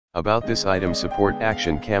About this item: support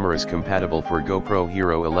action cameras compatible for GoPro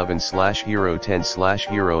Hero 11/Hero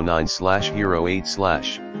 10/Hero 9/Hero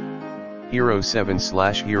 8/ Hero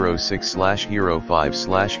 7/Hero 6/Hero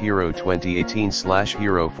 5/Hero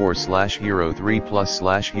 2018/Hero 4/Hero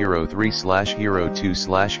 3+/Hero 3/Hero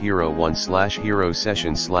 2/Hero 1/Hero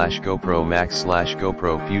Session /GoPro Max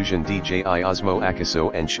 /GoPro Fusion DJI Osmo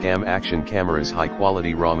Akaso and Scam action cameras. High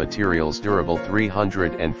quality raw materials, durable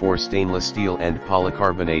 304 stainless steel and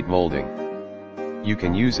polycarbonate molding. You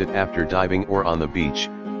can use it after diving or on the beach.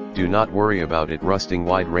 Do not worry about it rusting.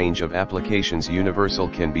 Wide range of applications. Universal,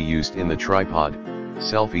 can be used in the tripod,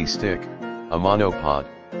 selfie stick, a monopod.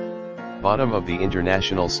 Bottom of the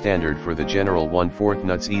international standard for the general 1/4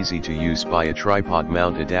 nuts. Easy to use. By a tripod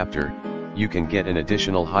mount adapter. You can get an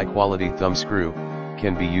additional high quality thumb screw,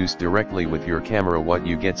 can be used directly with your camera. What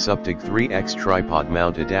you get: Suptig 3x tripod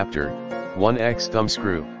mount adapter, 1x thumb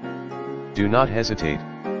screw. Do not hesitate,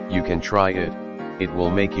 you can try it, it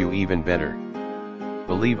will make you even better.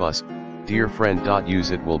 Believe us, dear friend. Use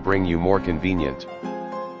it will bring you more convenient.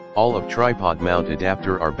 All of tripod mount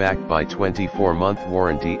adapter are backed by 24-month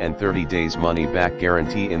warranty and 30 days money back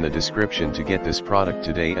guarantee. In the description to get this product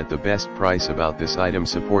today at the best price. About this item: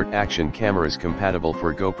 support action cameras compatible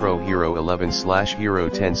for GoPro Hero 11/Hero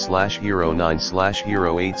 10/Hero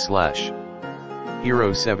 9/Hero 8/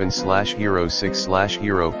 Hero 7/Hero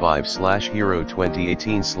 6/Hero 5/Hero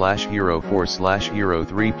 2018/Hero 4/Hero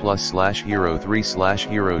 3+/Hero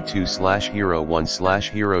 3/Hero 2/Hero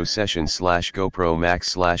 1/Hero Session /GoPro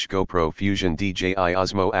Max /GoPro Fusion DJI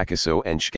Osmo Akaso and